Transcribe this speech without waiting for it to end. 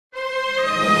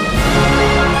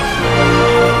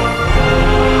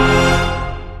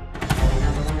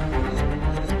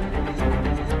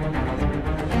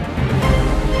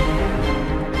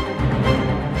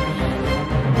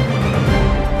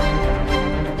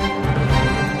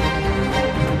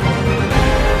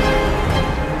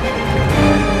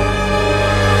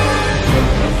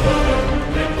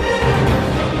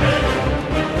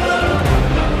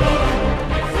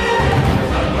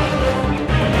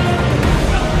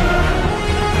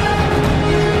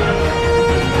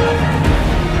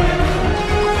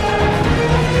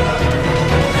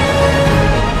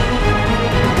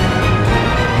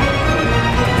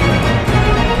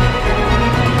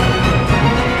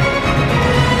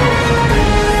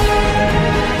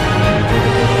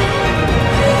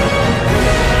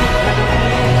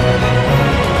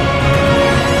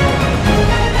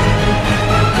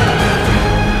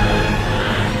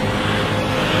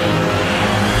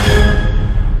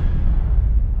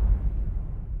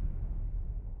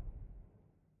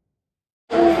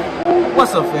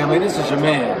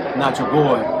got your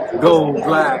boy, Go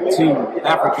Black to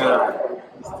Africa.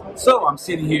 So I'm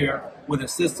sitting here with a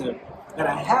sister that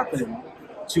I happened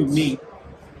to meet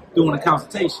doing a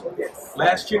consultation. Yes.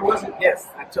 Last year, was it? Yes,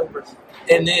 October.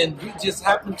 And then we just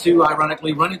happened to,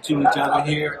 ironically, run into each other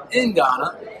here in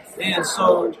Ghana. And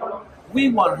so we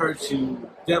want her to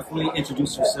definitely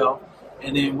introduce herself,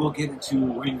 and then we'll get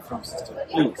into where you're from, sister.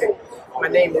 Please. Okay. My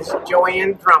name is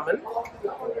Joanne Drummond,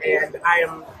 and I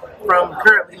am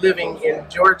currently living in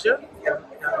Georgia,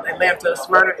 Atlanta,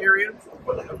 Smyrna area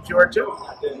of Georgia.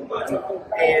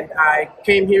 And I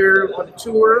came here on a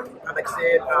tour, like I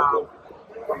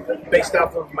said, based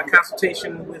off of my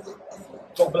consultation with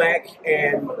Go Black,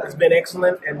 and it's been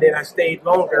excellent. And then I stayed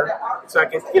longer so I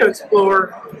can,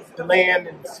 explore the land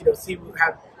and see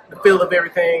how the feel of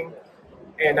everything.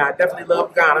 And I definitely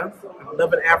love Ghana. I'm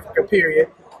loving Africa, period.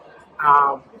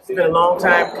 It's been a long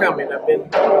time coming. I've been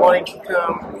wanting to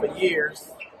come for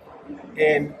years,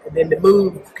 and then the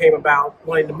move came about,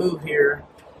 wanting to move here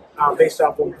based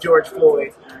off of George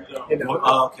Floyd.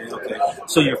 Okay.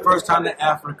 So your first time to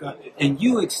Africa, and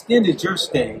you extended your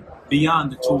stay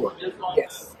beyond the tour.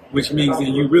 Yes. Which means that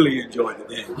you really enjoyed it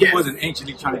then. Yes. You wasn't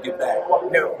anxiously trying to get back.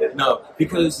 No,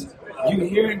 because you're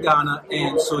here in Ghana,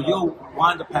 and so you'll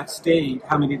wind up staying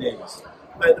how many days?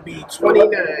 It'll be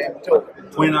 29 total.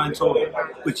 29 total.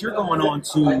 But you're going on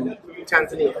to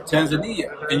Tanzania.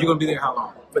 And you're going to be there how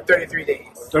long? For 33 days.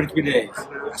 33 days.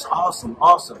 That's awesome.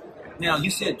 Now, you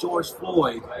said George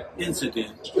Floyd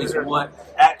incident is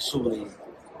what actually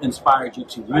inspired you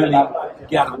to really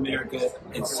get out of America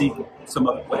and see some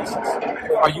other places.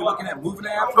 Are you looking at moving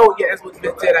to Africa? Oh, yeah, that's what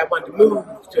Smith said. I wanted to move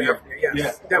to Africa.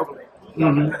 Yes, definitely.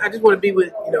 Mm-hmm. I just want to be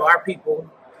with, our people,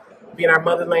 be in our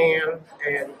motherland,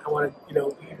 and I want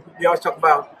to, we always talk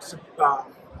about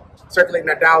circulating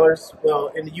our dollars. Well,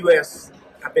 in the U.S.,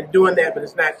 I've been doing that, but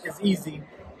it's not as easy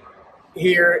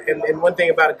here. And one thing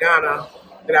about Ghana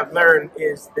that I've learned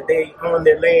is that they own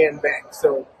their land back.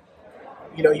 So,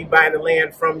 you buy the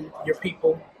land from your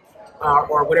people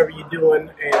or whatever you're doing,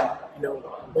 and,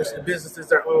 most of the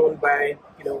businesses are owned by,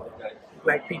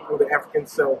 Black people, the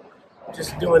Africans. So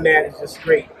just doing that is just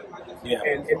great. Yeah.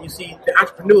 And you see the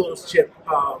entrepreneurship,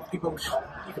 people,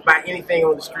 you can buy anything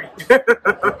on the street.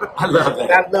 I love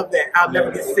that. I love that. I'll never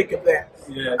get sick of that.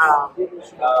 Yes.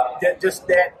 Just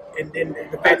that, and then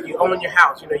the fact that you own your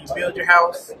house. You build your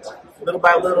house little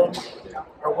by little,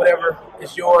 or whatever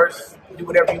is yours. Do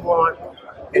whatever you want,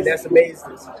 and that's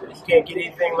amazing. You can't get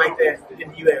anything like that in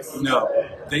the U.S. No,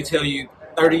 they tell you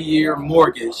 30-year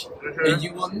mortgage, and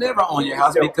you will never own your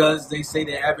house because they say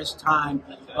the average time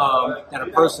that a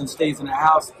person stays in a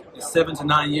house is 7 to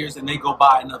 9 years, and they go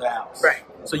buy another house. Right.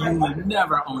 So you will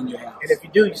never own your house. And if you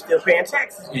do, you're still paying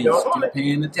taxes. And you're still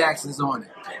paying the taxes on it.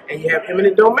 And you have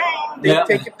eminent domain. They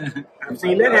take it. I've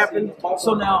seen that happen.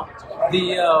 So now,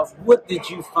 what did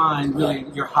you find really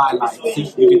your highlights?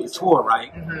 See, you did the tour,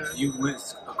 right? Mm-hmm. You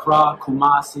went Accra,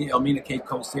 Kumasi, Elmina, Cape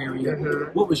Coast area.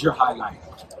 Mm-hmm. What was your highlight?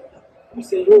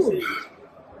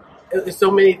 There's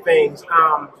so many things.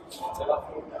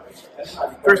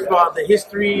 First of all, the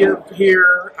history of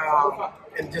here,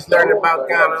 and just learning about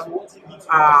Ghana.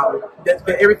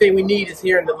 Everything we need is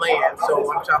here in the land.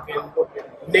 So I'm talking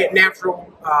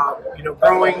natural,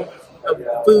 growing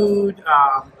of food,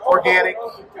 organic.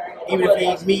 Even if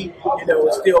you eat meat,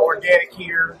 it's still organic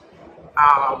here.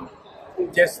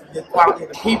 Just the quality of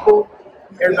the people.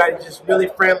 Everybody's just really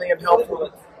friendly and helpful.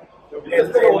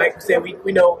 And like we said,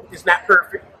 we know it's not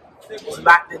perfect. There's a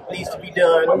lot that needs to be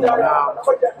done,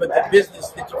 but the business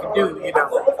that you can do, you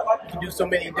can do so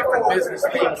many different business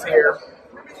things here,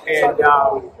 and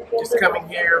just coming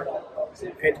here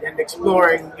and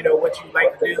exploring, what you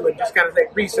like to do, and just kind of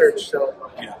like research. So,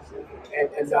 and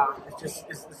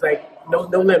it's like no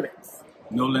limits.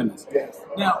 No limits. Yes.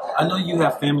 Now, I know you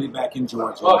have family back in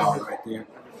Georgia, right there.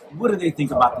 What do they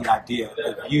think about the idea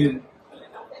of you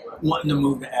wanting to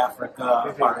move to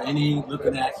Africa? Are any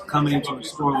looking at coming to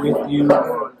explore with you?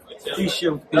 Please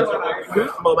share with people.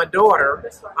 Well, my daughter,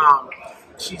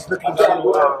 she's looking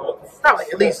to probably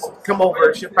at least come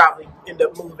over. She'll probably end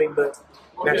up moving, but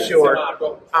not sure.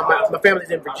 My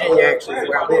family's in Virginia, actually,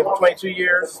 where I lived 22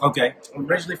 years. Okay. I'm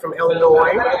originally from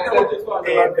Illinois,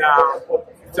 and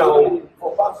so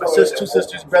my two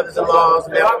sisters, brothers-in-laws,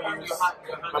 nephews.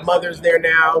 My mother's there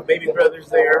now, baby brother's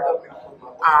there.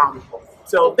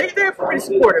 So they're pretty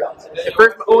supportive. At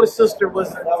first, my oldest sister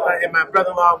was, and my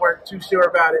brother-in-law weren't too sure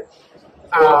about it,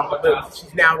 but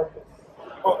she's now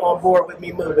on board with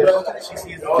me moving. She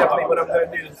sees definitely what I'm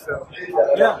going to do. So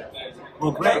yeah,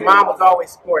 well, great. My mom was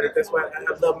always supportive. That's why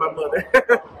I love my mother.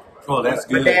 Oh, that's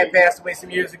My good. dad passed away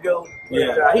some years ago.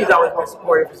 But, he's always been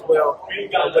supportive as well,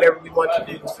 whatever we want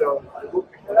to do. So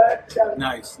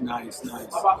Nice.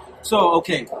 So,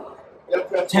 okay,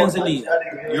 Tanzania.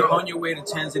 You're on your way to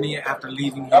Tanzania after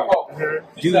leaving here. What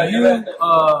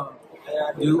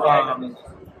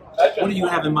do you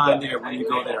have in mind there when you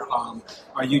go there?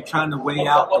 Are you trying to weigh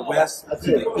out the west to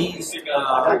the east?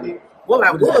 Well,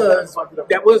 that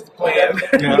was the plan.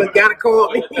 Yeah. But gotta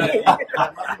call me. I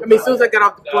mean, as soon as I got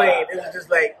off the plane, it was just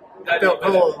like I felt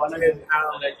home, and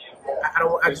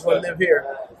I just want to live here.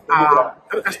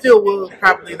 I still will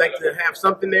probably like to have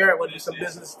something there. I want to do some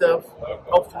business stuff.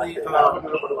 Hopefully,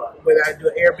 whether I do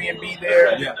an Airbnb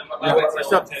there or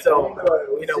something. So,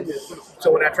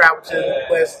 so when I travel to the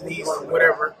west, and east,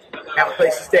 whatever, have a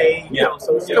place to stay.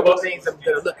 So it's a couple of things I'm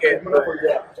going to look at.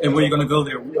 And where are you going to go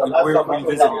there? Where are you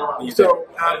visiting? So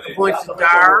I'm going to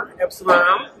Dar es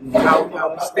Salaam.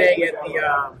 I'll be staying at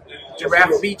the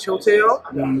Giraffe Beach Hotel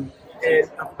in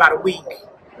about a week.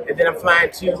 And then I'm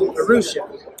flying to Arusha.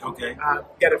 Okay.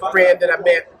 Got a friend that I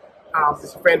met.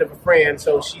 It's a friend of a friend,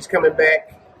 so she's coming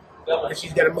back. And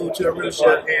she's going to move to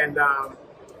Arusha, and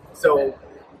so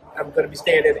I'm going to be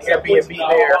staying at an Airbnb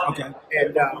there. Okay.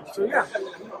 And so yeah,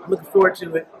 I'm looking forward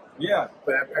to it. Yeah.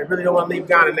 But I really don't want to leave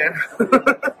Ghana now.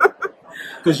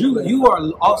 Because you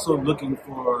are also looking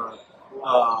for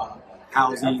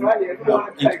housing,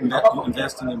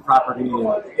 investing in property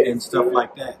and stuff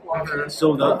like that.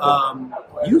 So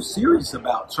you serious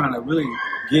about trying to really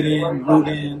get in, root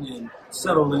in, and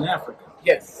settle in Africa?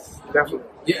 Yes, definitely.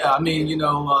 Yeah, I mean,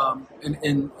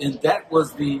 and that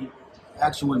was the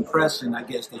actual impression, I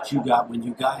guess, that you got when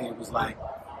you got here. It was like,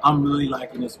 I'm really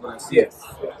liking this, what I see. Yes.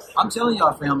 I'm telling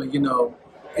y'all, family,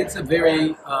 it's a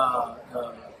very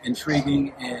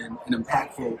intriguing and an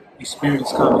impactful experience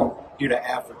coming here to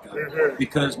Africa.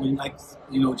 Because when, like,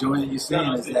 Joanne, you're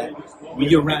saying is that when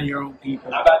you're around your own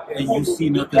people and you see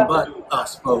nothing but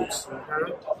us folks,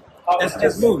 that's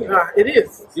just moving. It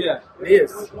is. Yeah. It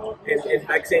is. And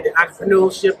like I said, the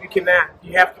entrepreneurship,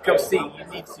 you have to come see. You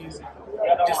need to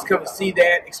just come see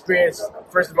that experience.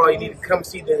 First of all, you need to come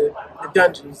see the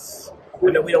dungeons. I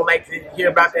know we don't like to hear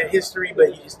about that history, but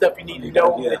it's stuff you need to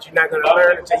know that you're not going to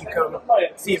learn until you come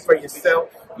see it for yourself.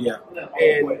 Yeah.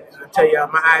 And I tell you,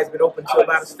 my eyes been open to a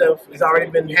lot of stuff. It's already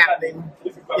been happening,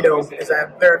 as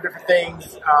I've learned different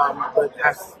things. But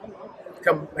I've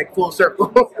come like full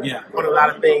circle on a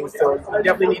lot of things. So you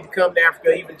definitely need to come to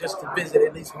Africa, even just to visit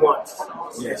at least once.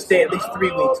 And stay at least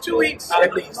 3 weeks, 2 weeks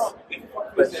at least,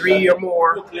 but 3 or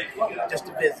more just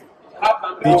to visit.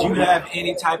 Did you have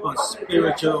any type of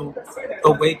spiritual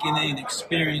awakening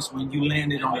experience when you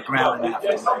landed on the ground in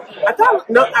Africa? I thought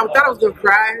I was gonna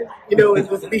cry, it was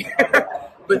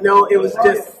but no, it was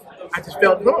just I just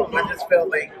felt home. I just felt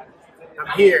like I'm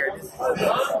here. I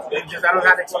don't know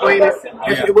how to explain it.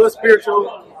 It was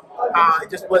spiritual. It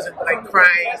just wasn't like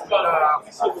crying.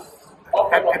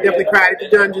 I definitely cried at the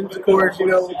dungeons, of course,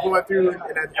 going through, and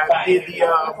I did the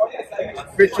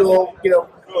ritual,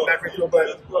 not ritual,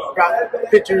 but brought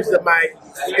pictures of my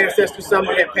ancestors, some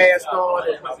had passed on,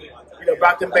 and,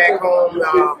 brought them back home.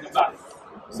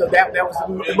 So that was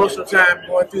an emotional time,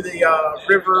 going through the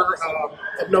river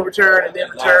of no return, and then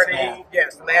returning.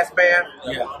 Yes, the last bath.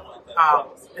 Yeah.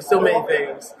 There's so many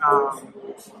things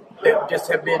that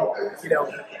just have been,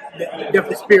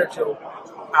 definitely spiritual.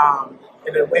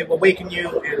 And it will awaken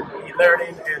you, and you're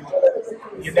learning, and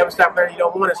you never stop learning. You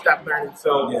don't want to stop learning.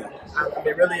 So I've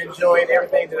been really enjoying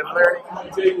everything that I'm learning.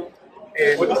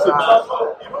 And it's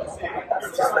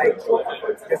just like,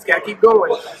 just got to keep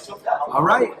going. All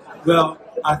right. Well,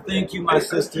 I thank you, my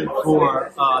sister,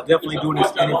 for definitely doing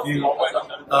this interview,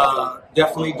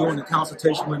 definitely doing the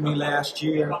consultation with me last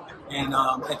year. And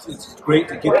it's great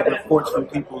to get the reports from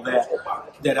people that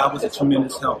I was a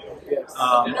tremendous help.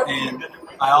 And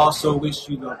I also wish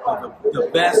you the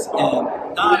best in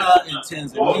Ghana and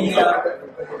Tanzania,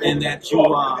 and that you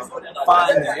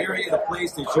find the area, the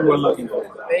place that you are looking for.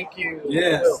 Thank you.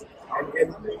 Yes.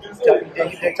 And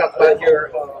you did talk about your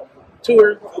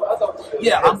tour.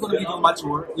 Yeah, I'm going to be doing my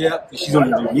tour. Yeah, she's going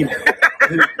to do me now.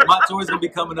 My tour is going to be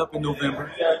coming up in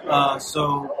November.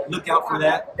 So look out for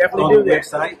that. Definitely on the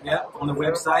website. Yeah, on the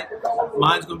website.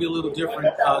 Mine's going to be a little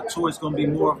different. Tour is going to be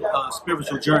more of a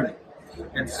spiritual journey.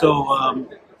 And so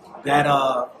that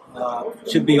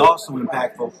should be also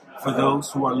impactful for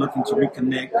those who are looking to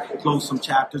reconnect, close some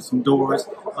chapters, some doors,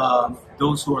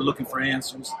 those who are looking for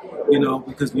answers,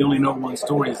 because we only know one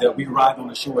story, is that we arrived on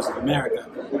the shores of America.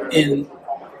 And,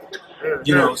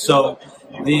 so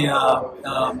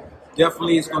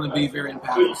definitely is going to be very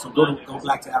impactful. So go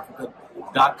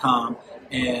blacktoafrica.com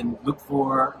and look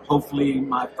for, hopefully,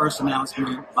 my first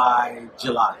announcement by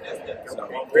July. So,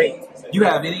 Great. you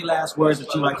have any last words that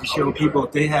you'd like to share with people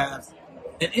if they have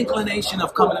an inclination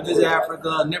of coming to visit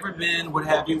Africa, never been, what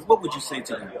have you? What would you say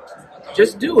to them?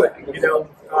 Just do it.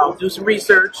 Do some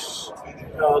research.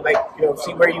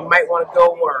 See where you might want to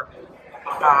go, or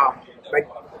like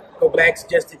Go Black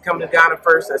suggested, come to Ghana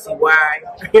first. I see why.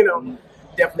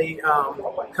 Definitely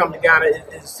come to Ghana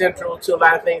is central to a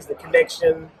lot of things. The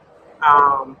connection.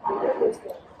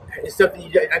 It's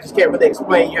something I just can't really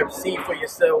explain. You have to see it for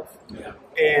yourself,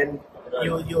 and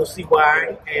you'll see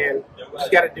why. And you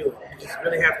just got to do it. You just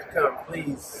really have to come,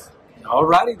 please. All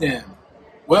righty then.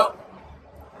 Well,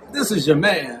 this is your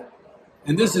man,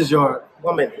 and this is your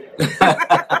woman.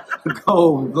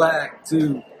 Go Black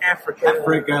to Africa.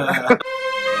 Africa.